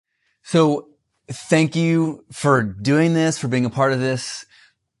So thank you for doing this, for being a part of this.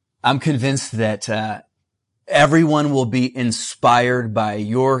 I'm convinced that everyone will be inspired by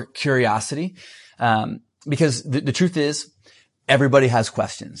your curiosity, because the truth is, everybody has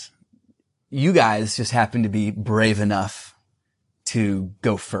questions. You guys just happen to be brave enough to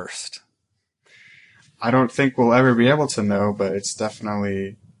go first. I don't think we'll ever be able to know, but it's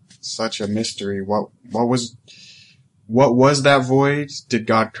definitely such a mystery. What was that void? Did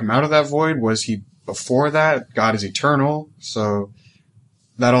God come out of that void? Was he before that? God is eternal. So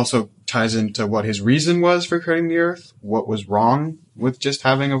that also ties into what his reason was for creating the earth. What was wrong with just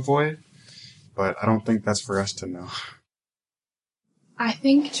having a void? But I don't think that's for us to know. I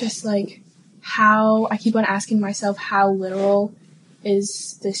think just like how I keep on asking myself, how literal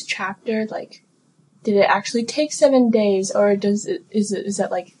is this chapter? Like, did it actually take 7 days, or is that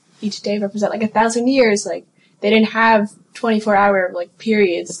like each day represent like 1,000 years? Like, they didn't have 24-hour like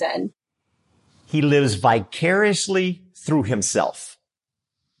periods then. He lives vicariously through himself.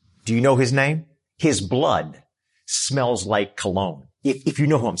 Do you know his name? His blood smells like cologne. If you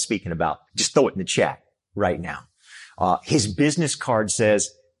know who I'm speaking about, just throw it in the chat right now. His business card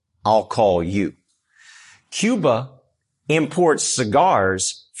says, "I'll call you." Cuba imports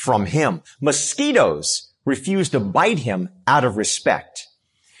cigars from him. Mosquitoes refuse to bite him out of respect.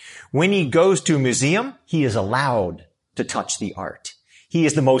 When he goes to a museum, he is allowed to touch the art. He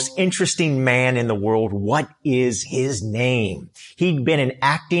is the most interesting man in the world. What is his name? He'd been in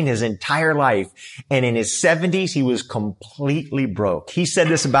acting his entire life, and in his 70s, he was completely broke. He said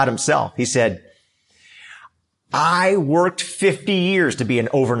this about himself. He said, "I worked 50 years to be an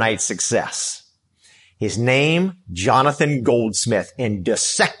overnight success." His name, Jonathan Goldsmith, and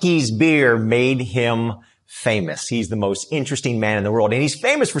Dos Equis beer made him famous. He's the most interesting man in the world. And he's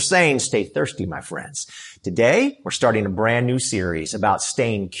famous for saying, "Stay thirsty, my friends." Today, we're starting a brand new series about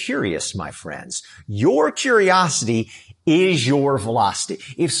staying curious, my friends. Your curiosity is your velocity.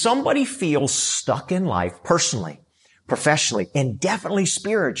 If somebody feels stuck in life personally, professionally, and definitely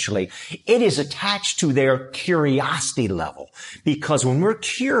spiritually, it is attached to their curiosity level. Because when we're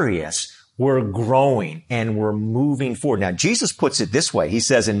curious, we're growing and we're moving forward. Now, Jesus puts it this way. He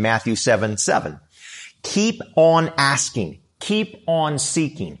says in Matthew 7:7, "Keep on asking, keep on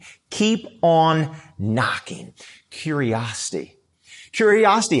seeking, keep on knocking." Curiosity.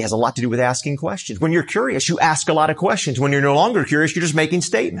 Curiosity has a lot to do with asking questions. When you're curious, you ask a lot of questions. When you're no longer curious, you're just making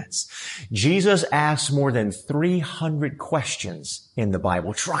statements. Jesus asks more than 300 questions in the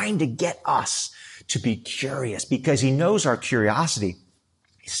Bible, trying to get us to be curious, because he knows our curiosity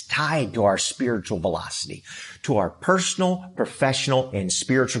is tied to our spiritual velocity, to our personal, professional, and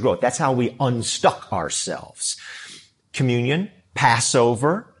spiritual growth. That's how we unstuck ourselves. Communion,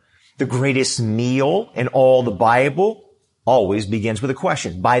 Passover, the greatest meal in all the Bible, always begins with a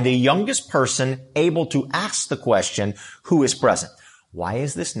question by the youngest person able to ask the question, who is present? Why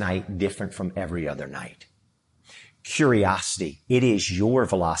is this night different from every other night? Curiosity. It is your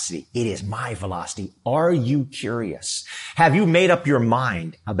velocity. It is my velocity. Are you curious? Have you made up your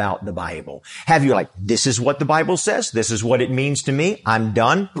mind about the Bible? Have you this is what the Bible says. This is what it means to me. I'm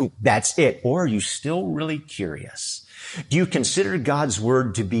done. That's it. Or are you still really curious? Do you consider God's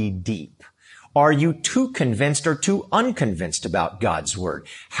word to be deep? Are you too convinced or too unconvinced about God's word?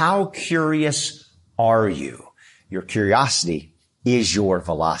 How curious are you? Your curiosity is your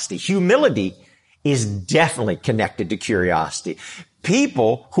velocity. Humility is definitely connected to curiosity.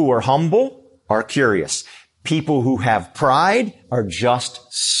 People who are humble are curious. People who have pride are just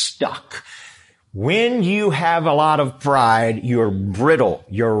stuck. When you have a lot of pride, you're brittle,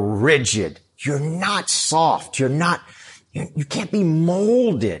 you're rigid, you're not soft, you can't be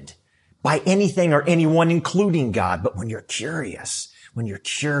molded by anything or anyone, including God. But when you're curious,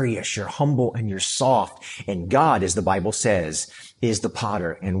 you're humble and you're soft. And God, as the Bible says, is the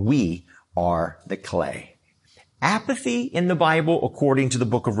potter, and we are the clay. Apathy in the Bible, according to the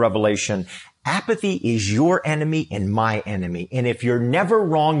book of Revelation, apathy is your enemy and my enemy. And if you're never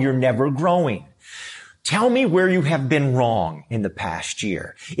wrong, you're never growing. Tell me where you have been wrong in the past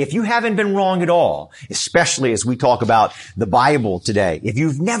year. If you haven't been wrong at all, especially as we talk about the Bible today, if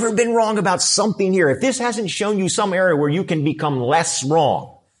you've never been wrong about something here, if this hasn't shown you some area where you can become less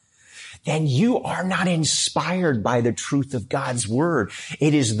wrong, then you are not inspired by the truth of God's word.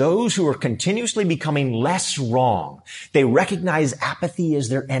 It is those who are continuously becoming less wrong. They recognize apathy as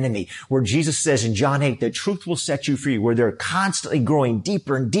their enemy, where Jesus says in John 8, the truth will set you free, where they're constantly growing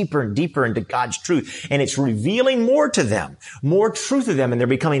deeper and deeper and deeper into God's truth. And it's revealing more to them, more truth to them, and they're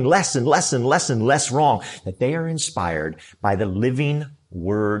becoming less and less and less and less wrong, that they are inspired by the living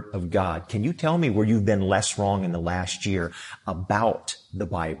word of God. Can you tell me where you've been less wrong in the last year about the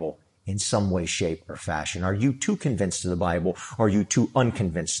Bible in some way, shape, or fashion? Are you too convinced of the Bible? Or are you too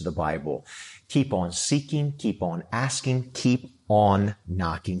unconvinced of the Bible? Keep on seeking, keep on asking, keep on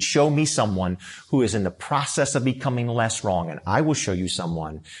knocking. Show me someone who is in the process of becoming less wrong, and I will show you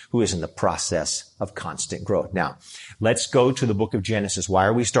someone who is in the process of constant growth. Now, let's go to the book of Genesis. Why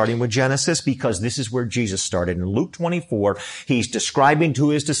are we starting with Genesis? Because this is where Jesus started. In Luke 24, he's describing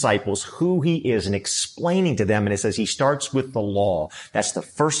to his disciples who he is and explaining to them, and it says he starts with the law. That's the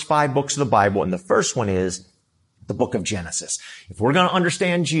first 5 books of the Bible, and the first one is the book of Genesis. If we're going to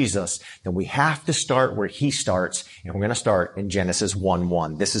understand Jesus, then we have to start where he starts, and we're going to start in Genesis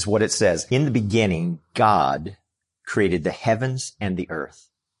 1:1. This is what it says. In the beginning, God created the heavens and the earth.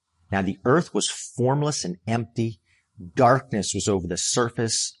 Now the earth was formless and empty. Darkness was over the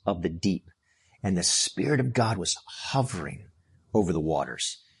surface of the deep, and the Spirit of God was hovering over the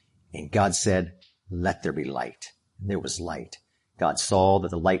waters. And God said, "Let there be light." And there was light. God saw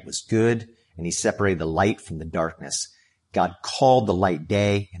that the light was good, and he separated the light from the darkness. God called the light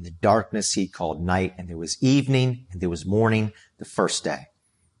day, and the darkness he called night, and there was evening, and there was morning the first day.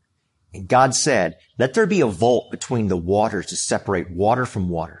 And God said, "Let there be a vault between the waters to separate water from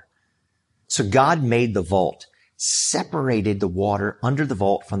water." So God made the vault, separated the water under the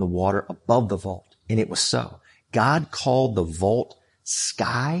vault from the water above the vault, and it was so. God called the vault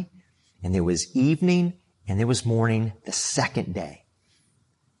sky, and there was evening, and there was morning the second day.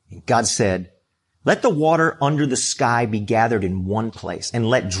 And God said, "Let the water under the sky be gathered in one place, and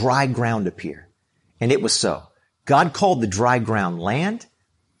let dry ground appear." And it was so. God called the dry ground land,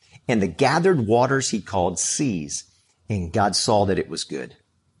 and the gathered waters he called seas. And God saw that it was good.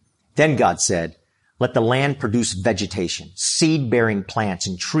 Then God said, "Let the land produce vegetation, seed-bearing plants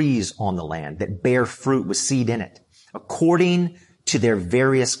and trees on the land that bear fruit with seed in it, according to their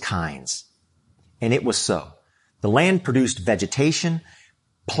various kinds." And it was so. The land produced vegetation,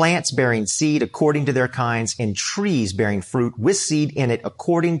 plants bearing seed according to their kinds, and trees bearing fruit with seed in it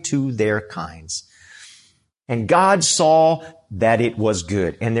according to their kinds. And God saw that it was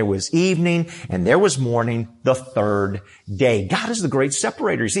good. And there was evening, and there was morning the third day. God is the great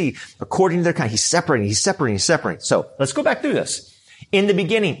separator. See, according to their kind, he's separating. So let's go back through this. In the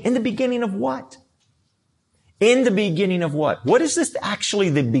beginning of what? In the beginning of what? What is this actually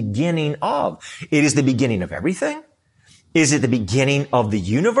the beginning of? It is the beginning of everything. Is it the beginning of the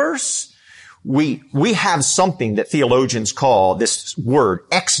universe? We have something that theologians call this word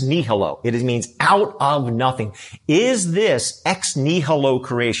ex nihilo. It means out of nothing. Is this ex nihilo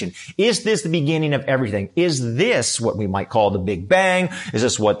creation? Is this the beginning of everything? Is this what we might call the Big Bang? Is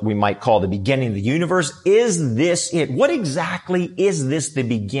this what we might call the beginning of the universe? Is this it? What exactly is this the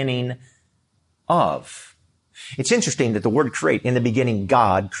beginning of? It's interesting that the word create, in the beginning,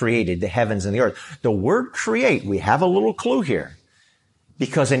 God created the heavens and the earth. The word create, we have a little clue here.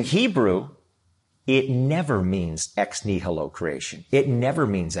 Because in Hebrew, it never means ex nihilo creation. It never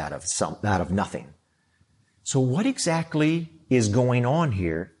means out of nothing. So what exactly is going on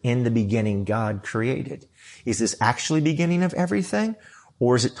here? In the beginning, God created. Is this actually the beginning of everything?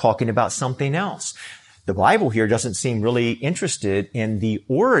 Or is it talking about something else? The Bible here doesn't seem really interested in the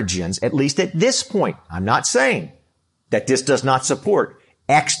origins, at least at this point. I'm not saying that this does not support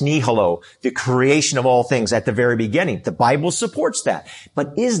ex nihilo, the creation of all things at the very beginning. The Bible supports that.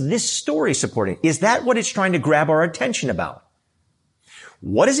 But is this story supporting? Is that what it's trying to grab our attention about?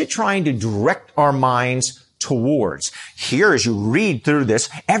 What is it trying to direct our minds towards? Here, as you read through this,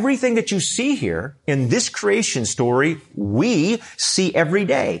 everything that you see here in this creation story, we see every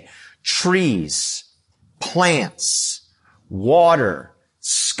day. Trees, plants, water,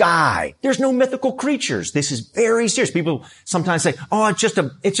 sky. There's no mythical creatures. This is very serious. People sometimes say, "Oh, it's just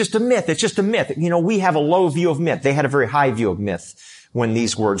a myth. It's just a myth." You know, we have a low view of myth. They had a very high view of myth when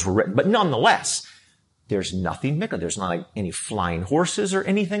these words were written. But nonetheless, there's nothing mythical. There's not like any flying horses or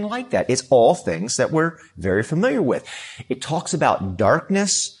anything like that. It's all things that we're very familiar with. It talks about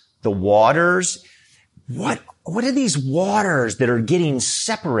darkness, the waters. What are these waters that are getting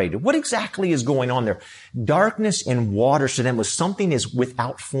separated? What exactly is going on there? Darkness and water to them was something is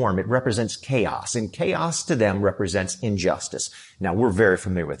without form. It represents chaos, and chaos to them represents injustice. Now, we're very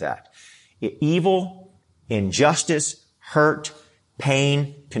familiar with that. Evil, injustice, hurt,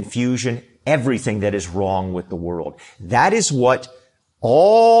 pain, confusion, everything that is wrong with the world. That is what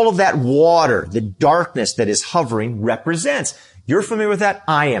all of that water, the darkness that is hovering, represents. You're familiar with that?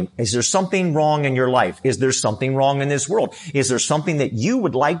 I am. Is there something wrong in your life? Is there something wrong in this world? Is there something that you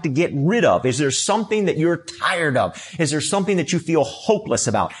would like to get rid of? Is there something that you're tired of? Is there something that you feel hopeless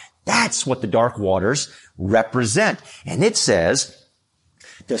about? That's what the dark waters represent. And it says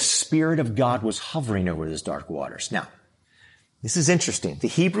the Spirit of God was hovering over those dark waters. Now, This is interesting. The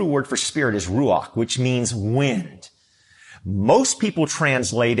Hebrew word for spirit is ruach, which means wind. Most people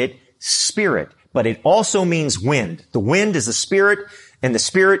translate it spirit, but it also means wind. The wind is the spirit, and the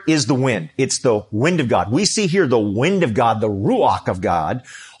spirit is the wind. It's the wind of God. We see here the wind of God, the ruach of God,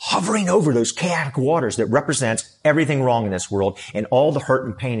 hovering over those chaotic waters that represents everything wrong in this world and all the hurt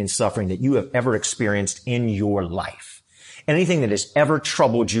and pain and suffering that you have ever experienced in your life. Anything that has ever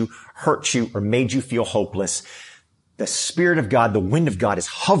troubled you, hurt you, or made you feel hopeless, the Spirit of God, the wind of God is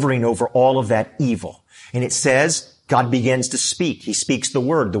hovering over all of that evil. And it says, God begins to speak. He speaks the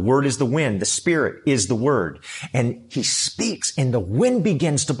word. The word is the wind. The Spirit is the word. And he speaks and the wind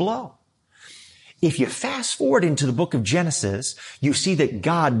begins to blow. If you fast forward into the book of Genesis, you see that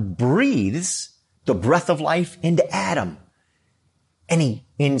God breathes the breath of life into Adam. And he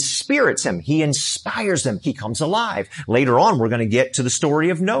inspirits him. He inspires him. He comes alive. Later on, we're going to get to the story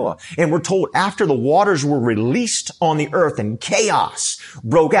of Noah. And we're told after the waters were released on the earth and chaos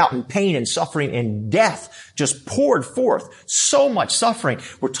broke out and pain and suffering and death just poured forth, so much suffering,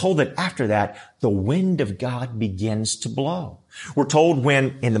 we're told that after that, the wind of God begins to blow. We're told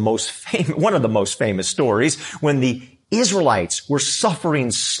when, in one of the most famous stories, when the Israelites were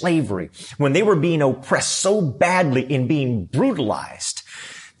suffering slavery, when they were being oppressed so badly and being brutalized,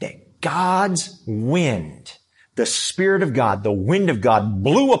 that God's wind, the Spirit of God, the wind of God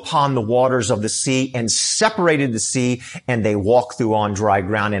blew upon the waters of the sea and separated the sea, and they walked through on dry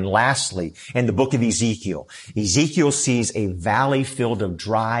ground. And lastly, in the book of Ezekiel, Ezekiel sees a valley filled of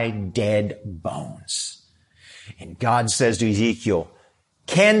dry, dead bones. And God says to Ezekiel,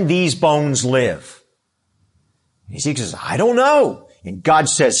 "Can these bones live?" Ezekiel says, "I don't know." And God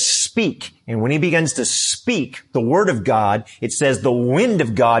says, "Speak." And when he begins to speak the word of God, it says the wind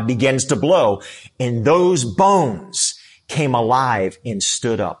of God begins to blow. And those bones came alive and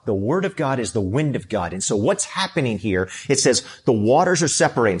stood up. The word of God is the wind of God. And so what's happening here? It says the waters are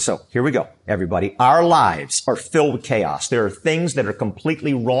separating. So here we go, everybody. Our lives are filled with chaos. There are things that are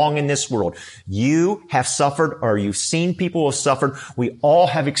completely wrong in this world. You have suffered, or you've seen people who have suffered. We all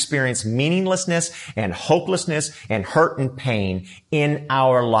have experienced meaninglessness and hopelessness and hurt and pain in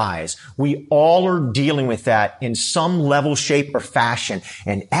our lives. We all are dealing with that in some level, shape, or fashion.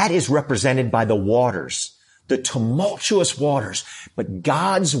 And that is represented by the waters, the tumultuous waters. But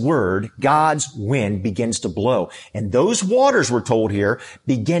God's word, God's wind begins to blow. And those waters, we're told here,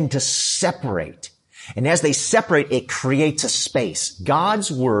 begin to separate. And as they separate, it creates a space.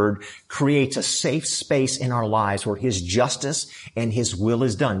 God's word creates a safe space in our lives where his justice and his will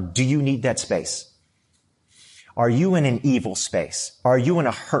is done. Do you need that space? Are you in an evil space? Are you in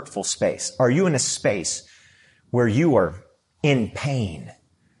a hurtful space? Are you in a space where you are in pain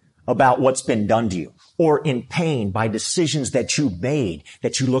about what's been done to you, or in pain by decisions that you made,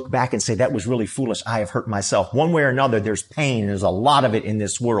 that you look back and say, that was really foolish, I have hurt myself? One way or another, there's pain. There's a lot of it in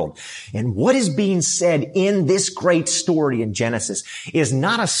this world. And what is being said in this great story in Genesis is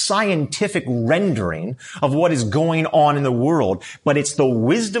not a scientific rendering of what is going on in the world, but it's the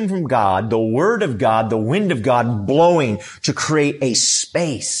wisdom from God, the word of God, the wind of God blowing to create a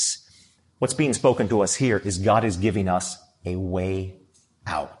space. What's being spoken to us here is God is giving us a way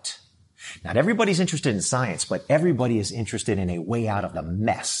out. Not everybody's interested in science, but everybody is interested in a way out of the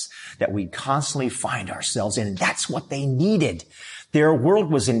mess that we constantly find ourselves in. And that's what they needed. Their world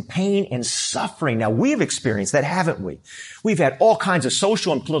was in pain and suffering. Now, we've experienced that, haven't we? We've had all kinds of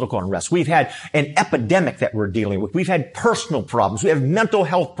social and political unrest. We've had an epidemic that we're dealing with. We've had personal problems. We have mental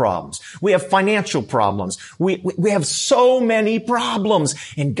health problems. We have financial problems. We have so many problems.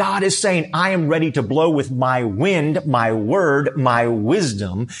 And God is saying, I am ready to blow with my wind, my word, my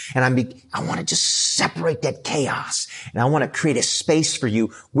wisdom. And I want to just separate that chaos. And I want to create a space for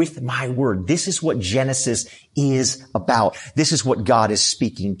you with my word. This is what Genesis is about. This is what God is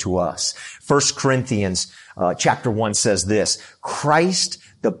speaking to us. 1 Corinthians chapter 1 says this: Christ,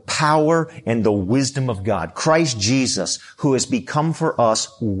 the power and the wisdom of God. Christ Jesus, who has become for us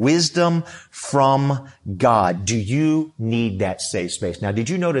wisdom from God. Do you need that safe space? Now, did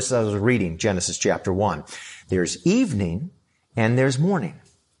you notice as I was reading Genesis chapter 1, there's evening and there's morning.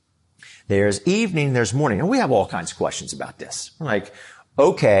 There's evening, there's morning. And we have all kinds of questions about this. Like,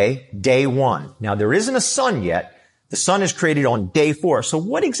 okay, day 1. Now, there isn't a sun yet. The sun is created on day 4. So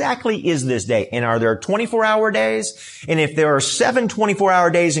what exactly is this day? And are there 24-hour days? And if there are 7 24-hour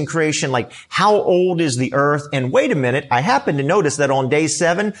days in creation, like, how old is the earth? And wait a minute, I happen to notice that on day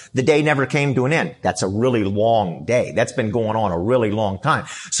 7, the day never came to an end. That's a really long day. That's been going on a really long time.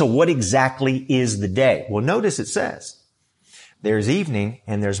 So what exactly is the day? Well, notice it says, there's evening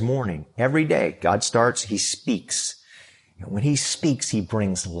and there's morning. Every day, God starts, he speaks. And when he speaks, he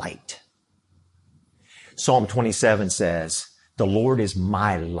brings light. Psalm 27 says, The Lord is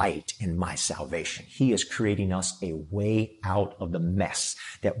my light and my salvation. He is creating us a way out of the mess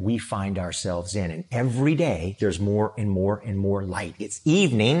that we find ourselves in. And every day there's more and more and more light. It's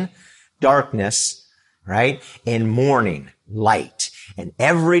evening, darkness, right? And morning, light. And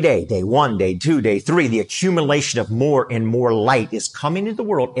every day, day 1, day 2, day 3, the accumulation of more and more light is coming into the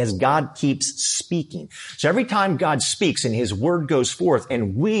world as God keeps speaking. So every time God speaks and His word goes forth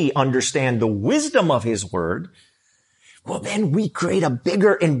and we understand the wisdom of His word, well, then we create a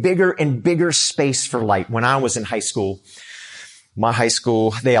bigger and bigger and bigger space for light. When I was in high school, my high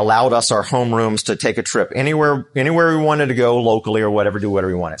school, they allowed us, our homerooms, to take a trip anywhere we wanted to go locally or whatever, do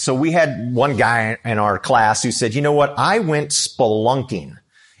whatever we wanted. So we had one guy in our class who said, you know what? I went spelunking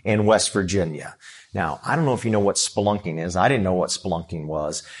in West Virginia. Now, I don't know if you know what spelunking is. I didn't know what spelunking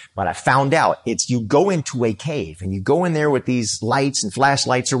was, but I found out it's you go into a cave and you go in there with these lights and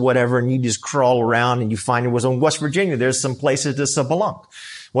flashlights or whatever, and you just crawl around and you find it was in West Virginia. There's some places to spelunk.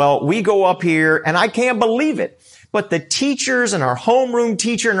 Well, we go up here and I can't believe it, but the teachers and our homeroom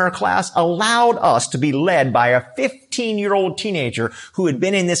teacher in our class allowed us to be led by a 15-year-old teenager who had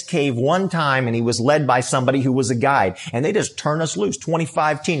been in this cave one time, and he was led by somebody who was a guide. And they just turned us loose,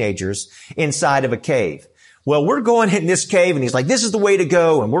 25 teenagers inside of a cave. Well, we're going in this cave, and he's like, this is the way to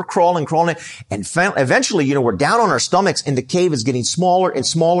go. And we're crawling. And eventually, we're down on our stomachs, and the cave is getting smaller and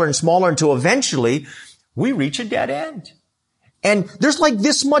smaller and smaller until eventually we reach a dead end. And there's like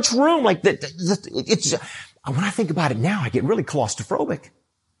this much room, like that. When I think about it now, I get really claustrophobic.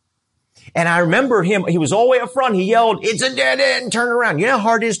 And I remember him, he was all the way up front. He yelled, it's a dead end, turn around. You know how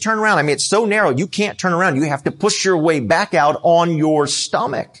hard it is to turn around? I mean, it's so narrow, you can't turn around. You have to push your way back out on your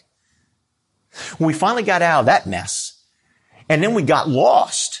stomach. When we finally got out of that mess, and then we got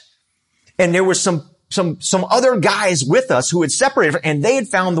lost, and there were some other guys with us who had separated, and they had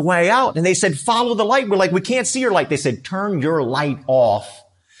found the way out, and they said, follow the light. We're like, we can't see your light. They said, turn your light off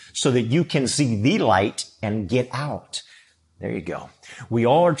so that you can see the light and get out. There you go. We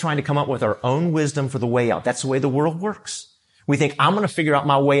all are trying to come up with our own wisdom for the way out. That's the way the world works. We think, I'm going to figure out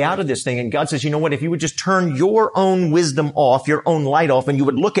my way out of this thing. And God says, you know what? If you would just turn your own wisdom off, your own light off, and you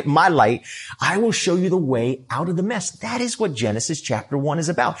would look at my light, I will show you the way out of the mess. That is what Genesis chapter 1 is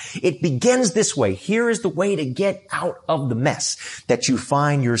about. It begins this way. Here is the way to get out of the mess that you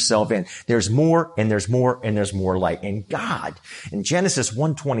find yourself in. There's more and there's more and there's more light. And God, in Genesis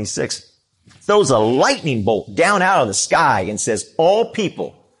 1:26, throws a lightning bolt down out of the sky and says, all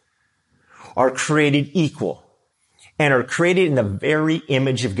people are created equal and are created in the very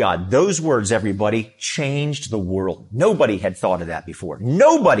image of God. Those words, everybody, changed the world. Nobody had thought of that before.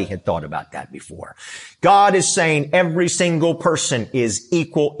 Nobody had thought about that before. God is saying every single person is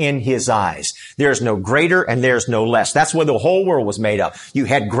equal in His eyes. There's no greater and there's no less. That's what the whole world was made of. You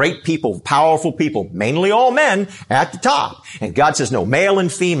had great people, powerful people, mainly all men at the top. And God says, no, male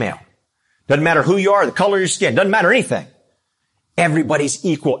and female. Doesn't matter who you are, the color of your skin, doesn't matter anything. Everybody's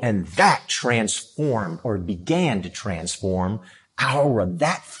equal. And that transformed, or began to transform,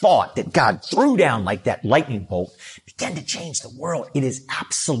 that thought that God threw down like that lightning bolt began to change the world. It is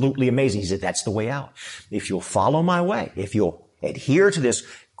absolutely amazing. He said, that's the way out. If you'll follow my way, if you'll adhere to this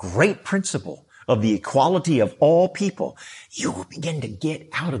great principle of the equality of all people, you will begin to get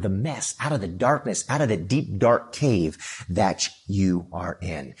out of the mess, out of the darkness, out of the deep, dark cave that you are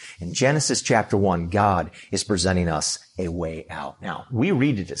in. In Genesis chapter 1, God is presenting us a way out. Now, we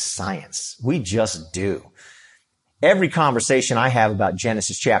read it as science. We just do. Every conversation I have about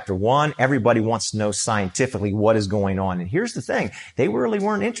Genesis chapter 1, everybody wants to know scientifically what is going on. And here's the thing. They really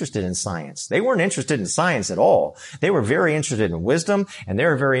weren't interested in science. They weren't interested in science at all. They were very interested in wisdom, and they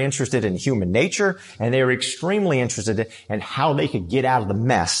were very interested in human nature, and they were extremely interested in how they could get out of the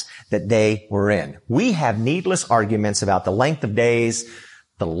mess that they were in. We have needless arguments about the length of days,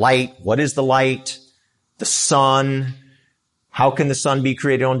 the light, what is the light, the sun. How can the sun be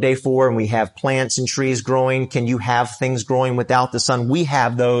created on day 4? And we have plants and trees growing. Can you have things growing without the sun? We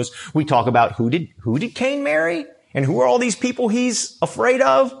have those. We talk about who did Cain marry? And who are all these people he's afraid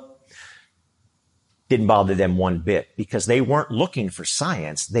of? Didn't bother them one bit, because they weren't looking for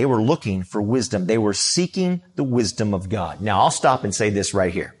science. They were looking for wisdom. They were seeking the wisdom of God. Now, I'll stop and say this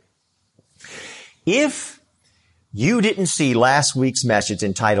right here. If you didn't see last week's message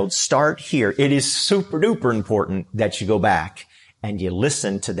entitled Start Here, it is super duper important that you go back and you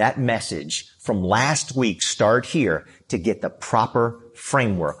listen to that message from last week, Start Here, to get the proper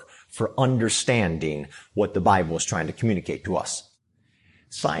framework for understanding what the Bible is trying to communicate to us.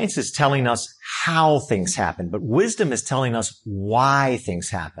 Science is telling us how things happen, but wisdom is telling us why things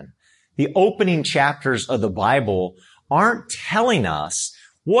happen. The opening chapters of the Bible aren't telling us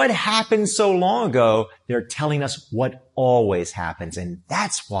What happened so long ago? They're telling us what always happens. And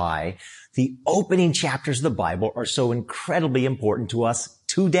that's why the opening chapters of the Bible are so incredibly important to us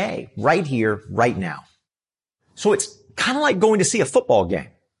today, right here, right now. So it's kind of like going to see a football game.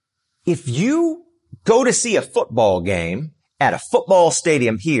 If you go to see a football game at a football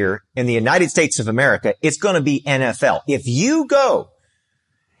stadium here in the United States of America, it's going to be NFL. If you go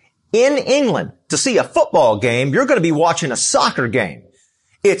in England to see a football game, you're going to be watching a soccer game.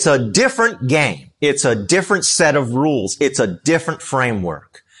 It's a different game. It's a different set of rules. It's a different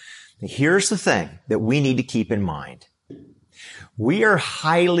framework. Here's the thing that we need to keep in mind. We are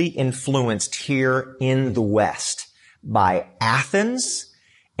highly influenced here in the West by Athens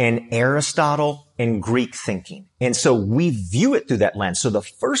and Aristotle and Greek thinking. And so we view it through that lens. So the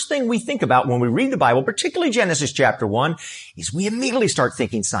first thing we think about when we read the Bible, particularly Genesis chapter 1, is we immediately start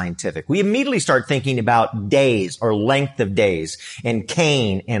thinking scientific. We immediately start thinking about days or length of days and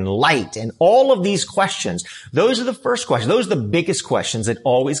Cain and light and all of these questions. Those are the first questions. Those are the biggest questions that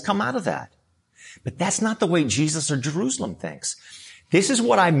always come out of that. But that's not the way Jesus or Jerusalem thinks. This is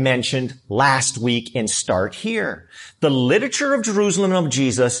what I mentioned last week in Start Here. The literature of Jerusalem and of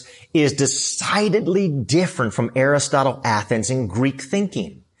Jesus is decidedly different from Aristotle, Athens, and Greek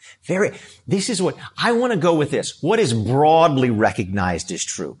thinking. This is what, I want to go with this. What is broadly recognized as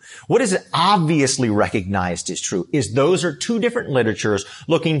true? What is obviously recognized as true is those are two different literatures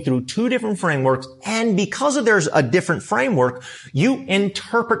looking through two different frameworks, and because of there's a different framework, you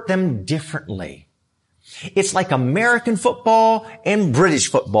interpret them differently. It's like American football and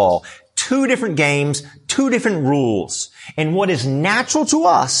British football. Two different games, two different rules. And what is natural to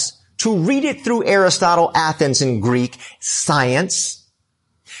us to read it through Aristotle, Athens, and Greek science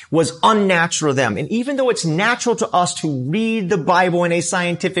was unnatural to them. And even though it's natural to us to read the Bible in a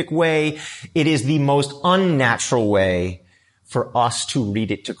scientific way, it is the most unnatural way for us to read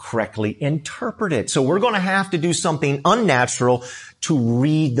it, to correctly interpret it. So we're going to have to do something unnatural to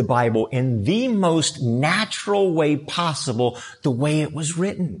read the Bible in the most natural way possible, the way it was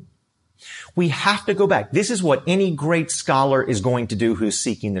written. We have to go back. This is what any great scholar is going to do who's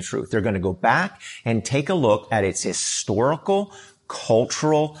seeking the truth. They're going to go back and take a look at its historical,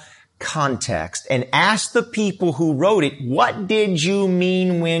 cultural context and ask the people who wrote it, what did you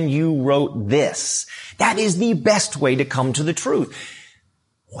mean when you wrote this? That is the best way to come to the truth.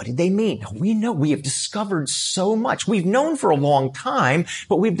 What did they mean? We know we have discovered so much. We've known for a long time,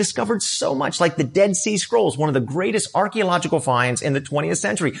 but we've discovered so much, like the Dead Sea Scrolls, one of the greatest archaeological finds in the 20th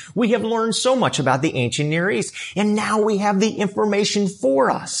century. We have learned so much about the ancient Near East, and now we have the information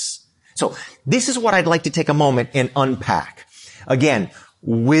for us. So this is what I'd like to take a moment and unpack. Again,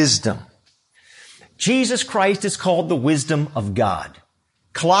 wisdom. Jesus Christ is called the wisdom of God.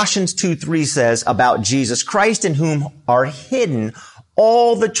 Colossians 2:3 says about Jesus Christ, in whom are hidden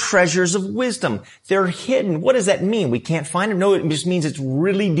all the treasures of wisdom. They're hidden. What does that mean? We can't find them? No, it just means it's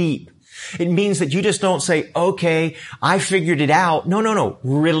really deep. It means that you just don't say, okay, I figured it out. No.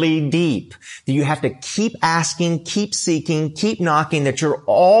 Really deep. That you have to keep asking, keep seeking, keep knocking, that you're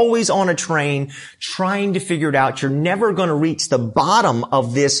always on a train trying to figure it out. You're never going to reach the bottom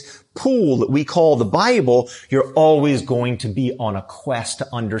of this pool that we call the Bible. You're always going to be on a quest to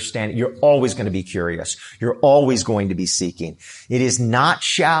understand it. You're always going to be curious. You're always going to be seeking. It is not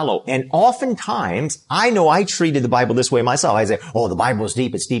shallow. And oftentimes, I know I treated the Bible this way myself. I say, oh, the Bible is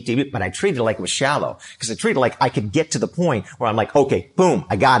deep. It's deep. But I treated it like it was shallow, because I treated it like I could get to the point where I'm like, okay, boom,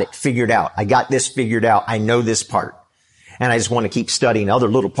 I got it figured out. I got this figured out. I know this part. And I just want to keep studying other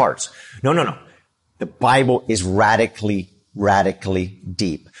little parts. No. The Bible is radically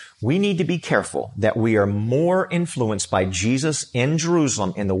deep. We need to be careful that we are more influenced by Jesus in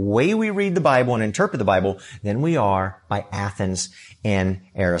Jerusalem in the way we read the Bible and interpret the Bible than we are by Athens and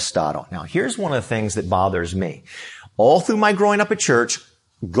Aristotle. Now, here's one of the things that bothers me. All through my growing up at church,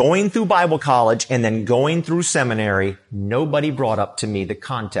 going through Bible college, and then going through seminary, nobody brought up to me the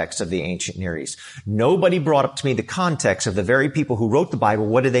context of the ancient Near East. Nobody brought up to me the context of the very people who wrote the Bible.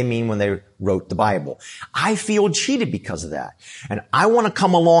 What did they mean when they wrote the Bible? I feel cheated because of that. And I want to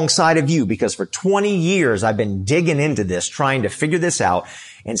come alongside of you, because for 20 years I've been digging into this, trying to figure this out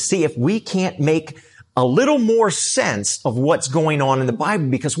and see if we can't make a little more sense of what's going on in the Bible,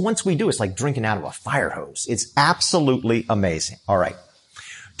 because once we do, it's like drinking out of a fire hose. It's absolutely amazing. All right.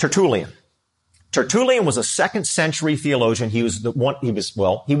 Tertullian. Tertullian was a 2nd century theologian. He was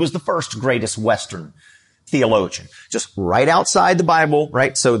the first greatest Western theologian. Just right outside the Bible,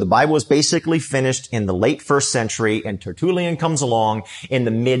 right? So the Bible was basically finished in the late 1st century, and Tertullian comes along in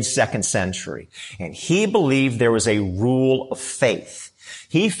the mid 2nd century. And he believed there was a rule of faith.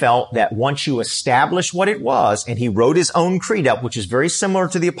 He felt that once you establish what it was, and he wrote his own creed up, which is very similar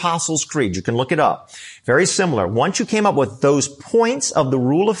to the Apostles' Creed. You can look it up. Very similar. Once you came up with those points of the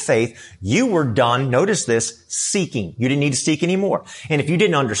rule of faith, you were done, notice this, seeking. You didn't need to seek anymore. And if you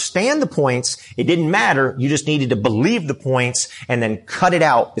didn't understand the points, it didn't matter. You just needed to believe the points and then cut it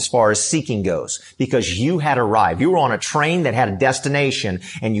out as far as seeking goes, because you had arrived. You were on a train that had a destination,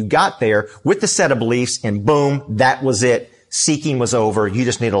 and you got there with the set of beliefs, and boom, that was it. Seeking was over. You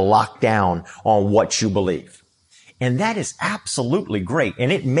just need to lock down on what you believe. And that is absolutely great.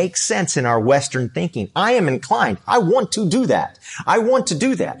 And it makes sense in our Western thinking. I am inclined. I want to do that. I want to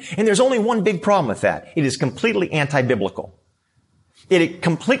do that. And there's only one big problem with that. It is completely anti-biblical. It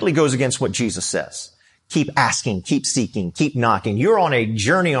completely goes against what Jesus says. Keep asking, keep seeking, keep knocking. You're on a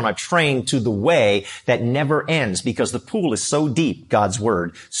journey on a train to the way that never ends, because the pool is so deep, God's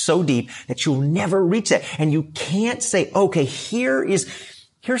word, so deep that you'll never reach it. And you can't say, okay, here's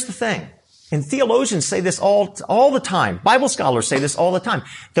the thing. And theologians say this all the time. Bible scholars say this all the time.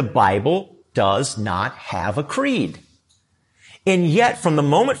 The Bible does not have a creed. And yet, from the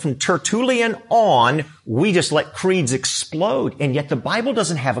moment from Tertullian on, we just let creeds explode. And yet the Bible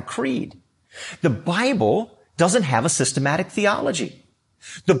doesn't have a creed. The Bible doesn't have a systematic theology.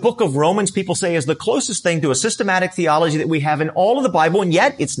 The book of Romans, people say, is the closest thing to a systematic theology that we have in all of the Bible, and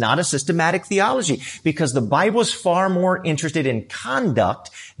yet it's not a systematic theology, because the Bible is far more interested in conduct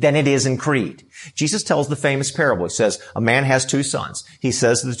than it is in creed. Jesus tells the famous parable. He says, a man has two sons. He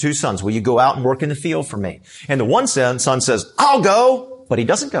says to the two sons, will you go out and work in the field for me? And the one son says, I'll go, but he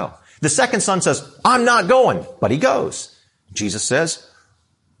doesn't go. The second son says, I'm not going, but he goes. Jesus says,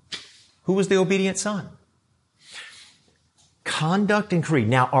 who was the obedient son? Conduct and creed.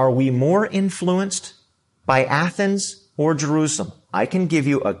 Now, are we more influenced by Athens or Jerusalem? I can give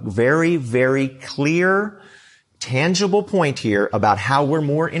you a very, very clear, tangible point here about how we're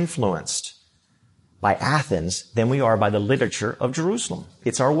more influenced by Athens than we are by the literature of Jerusalem.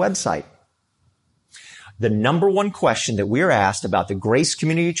 It's our website. The number one question that we're asked about the Grace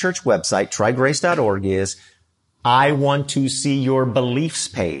Community Church website, trygrace.org, is, I want to see your beliefs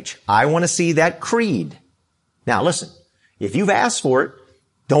page. I want to see that creed. Now listen, if you've asked for it,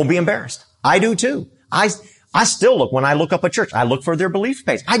 don't be embarrassed. I do too. I still look, when I look up a church, I look for their belief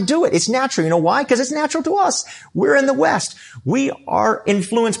page. I do it. It's natural. You know why? Because it's natural to us. We're in the West. We are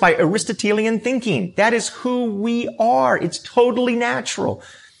influenced by Aristotelian thinking. That is who we are. It's totally natural.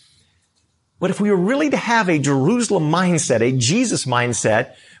 But if we were really to have a Jerusalem mindset, a Jesus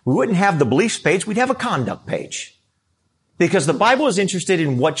mindset, we wouldn't have the beliefs page. We'd have a conduct page. Because the Bible is interested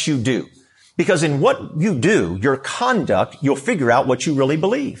in what you do. Because in what you do, your conduct, you'll figure out what you really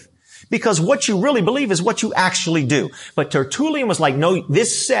believe. Because what you really believe is what you actually do. But Tertullian was like, no,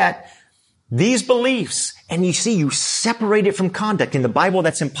 this set, these beliefs, and you see, you separate it from conduct. In the Bible,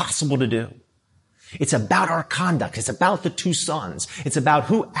 that's impossible to do. It's about our conduct. It's about the two sons. It's about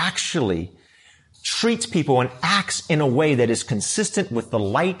who actually treats people and acts in a way that is consistent with the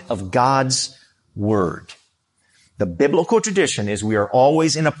light of God's word. The biblical tradition is we are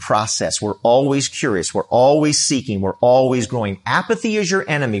always in a process. We're always curious. We're always seeking. We're always growing. Apathy is your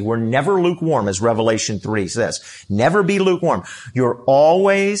enemy. We're never lukewarm, as Revelation 3 says. Never be lukewarm. You're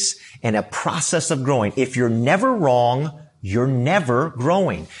always in a process of growing. If you're never wrong, you're never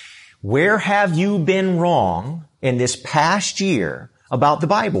growing. Where have you been wrong in this past year about the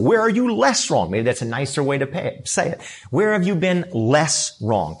Bible? Where are you less wrong? Maybe that's a nicer way to say it. Where have you been less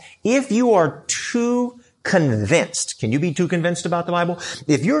wrong? If you are too convinced, can you be too convinced about the Bible?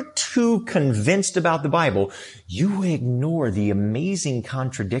 If you're too convinced about the Bible, you ignore the amazing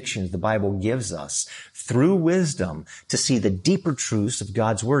contradictions the Bible gives us through wisdom to see the deeper truths of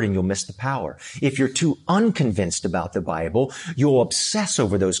God's word, and you'll miss the power. If you're too unconvinced about the Bible, you'll obsess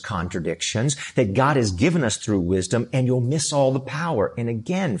over those contradictions that God has given us through wisdom, and you'll miss all the power. And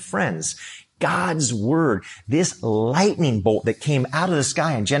again, friends, God's word, this lightning bolt that came out of the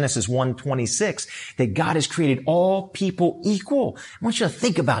sky in Genesis 1:26, that God has created all people equal. I want you to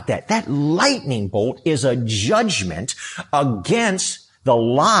think about that. That lightning bolt is a judgment against the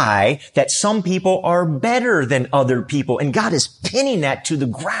lie that some people are better than other people. And God is pinning that to the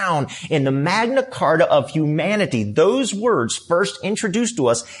ground in the Magna Carta of humanity. Those words first introduced to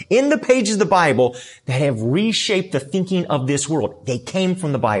us in the pages of the Bible that have reshaped the thinking of this world. They came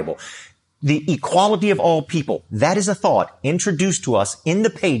from the Bible. The equality of all people, that is a thought introduced to us in the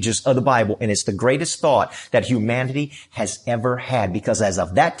pages of the Bible, and it's the greatest thought that humanity has ever had, because as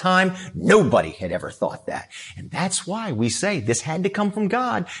of that time, nobody had ever thought that. And that's why we say this had to come from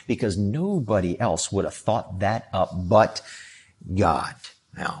God, because nobody else would have thought that up but God.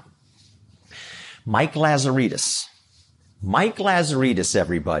 Now, Mike Lazaridis, Mike Lazaridis,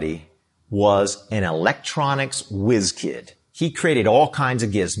 everybody, was an electronics whiz kid. He created all kinds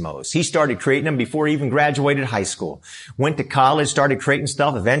of gizmos. He started creating them before he even graduated high school. Went to college, started creating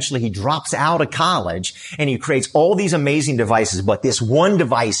stuff. Eventually he drops out of college and he creates all these amazing devices. But this one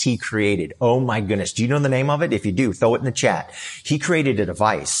device he created, oh my goodness. Do you know the name of it? If you do, throw it in the chat. He created a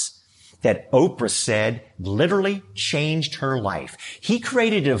device that Oprah said literally changed her life. He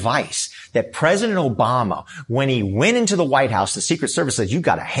created a device that President Obama, when he went into the White House, the Secret Service said, you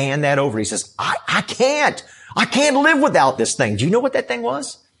got to hand that over. He says, I can't live without this thing. Do you know what that thing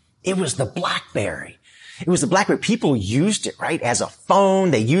was? It was the BlackBerry. It was the BlackBerry. People used it, right, as a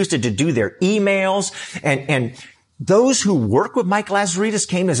phone. They used it to do their emails. And those who work with Mike Lazaridis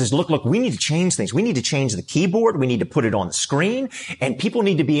came and says, look, we need to change things. We need to change the keyboard. We need to put it on the screen. And people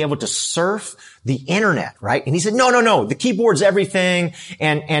need to be able to surf the internet, right? And he said, no. The keyboard's everything.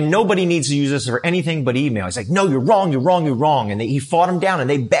 And nobody needs to use this for anything but email. He's like, no, you're wrong. And he fought him down and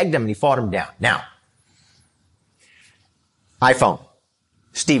they begged him and he fought him down. Now, iPhone,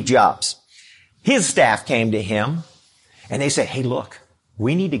 Steve Jobs. His staff came to him and they said, hey, look,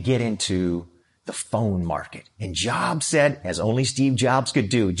 we need to get into the phone market. And Jobs said, as only Steve Jobs could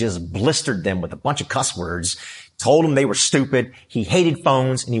do, just blistered them with a bunch of cuss words, told them they were stupid. He hated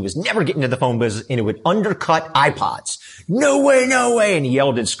phones and he was never getting into the phone business and it would undercut iPods. No way. And he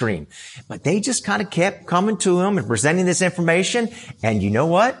yelled and screamed. But they just kind of kept coming to him and presenting this information. And you know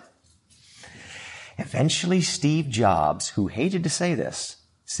what? Eventually, Steve Jobs, who hated to say this,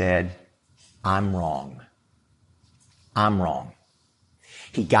 said, I'm wrong.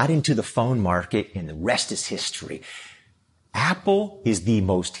 He got into the phone market and the rest is history. Apple is the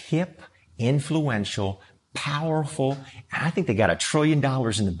most hip, influential, powerful, and I think they got $1 trillion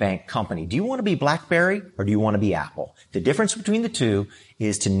in the bank company. Do you want to be BlackBerry or do you want to be Apple? The difference between the two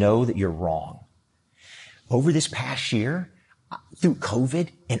is to know that you're wrong. Over this past year, through COVID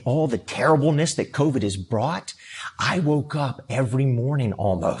and all the terribleness that COVID has brought, I woke up every morning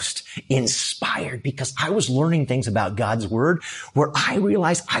almost inspired because I was learning things about God's word where I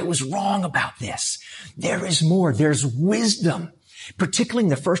realized I was wrong about this. There is more. There's wisdom, particularly in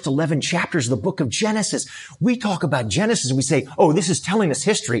the first 11 chapters of the book of Genesis. We talk about Genesis and we say, oh, this is telling us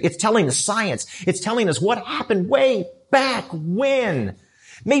history. It's telling us science. It's telling us what happened way back when.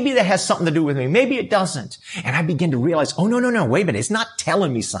 Maybe that has something to do with me. Maybe it doesn't. And I begin to realize, oh, no, wait a minute. It's not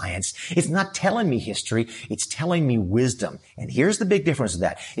telling me science. It's not telling me history. It's telling me wisdom. And here's the big difference with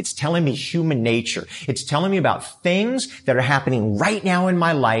that. It's telling me human nature. It's telling me about things that are happening right now in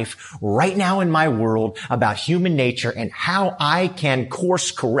my life, right now in my world, about human nature and how I can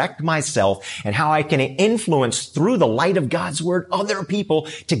course correct myself and how I can influence through the light of God's word other people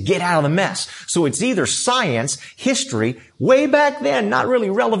to get out of the mess. So it's either science, history, way back then, not really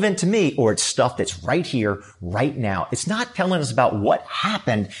relevant to me, or it's stuff that's right here, right now. It's not telling us about what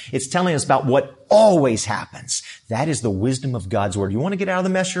happened. It's telling us about what always happens. That is the wisdom of God's word. You want to get out of the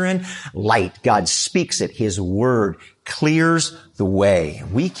mess you're in? Light. God speaks it. His word clears the way.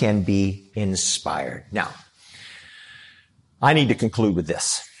 We can be inspired. Now, I need to conclude with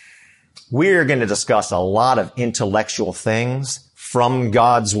this. We're going to discuss a lot of intellectual things from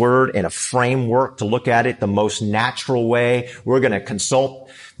God's word and a framework to look at it the most natural way. We're going to consult,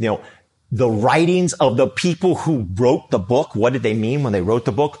 the writings of the people who wrote the book. What did they mean when they wrote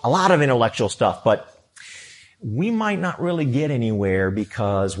the book? A lot of intellectual stuff, but we might not really get anywhere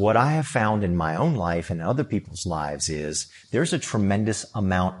because what I have found in my own life and other people's lives is there's a tremendous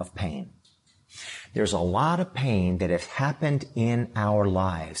amount of pain. There's a lot of pain that has happened in our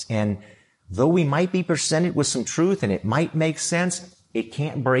lives. And though we might be presented with some truth and it might make sense, it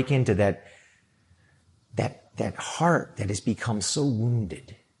can't break into that heart that has become so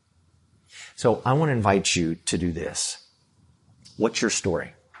wounded. So I want to invite you to do this. What's your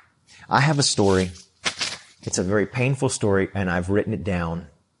story? I have a story. It's a very painful story, and I've written it down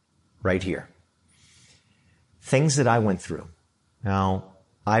right here. Things that I went through. Now,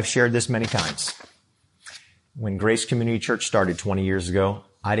 I've shared this many times. When Grace Community Church started 20 years ago,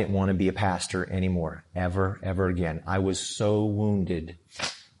 I didn't want to be a pastor anymore, ever again. I was so wounded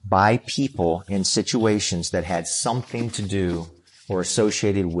by people in situations that had something to do or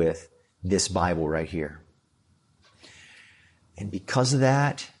associated with this Bible right here. And because of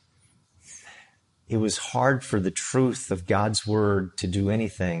that, it was hard for the truth of God's word to do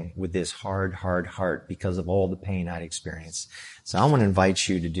anything with this hard heart because of all the pain I'd experienced. So I want to invite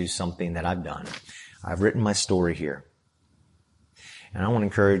you to do something that I've done. I've written my story here. And I want to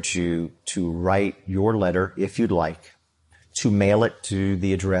encourage you to write your letter, if you'd like, to mail it to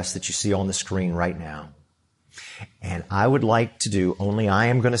the address that you see on the screen right now. And I would like to do, only I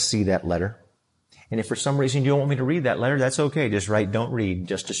am going to see that letter, And if for some reason you don't want me to read that letter, that's okay. Just write, don't read,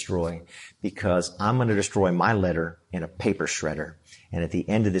 just destroy. Because I'm going to destroy my letter in a paper shredder. And at the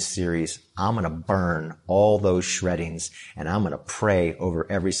end of this series, I'm going to burn all those shreddings, and I'm going to pray over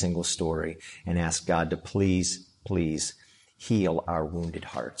every single story and ask God to please, please heal our wounded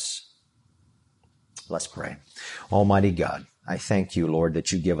hearts. Let's pray. Almighty God, I thank you, Lord,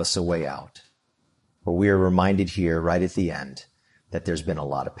 that you give us a way out. For we are reminded here right at the end that there's been a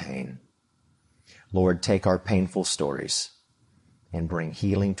lot of pain. Lord, take our painful stories and bring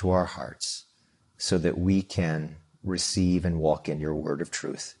healing to our hearts so that we can receive and walk in your word of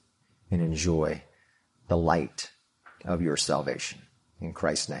truth and enjoy the light of your salvation. In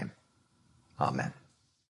Christ's name, amen.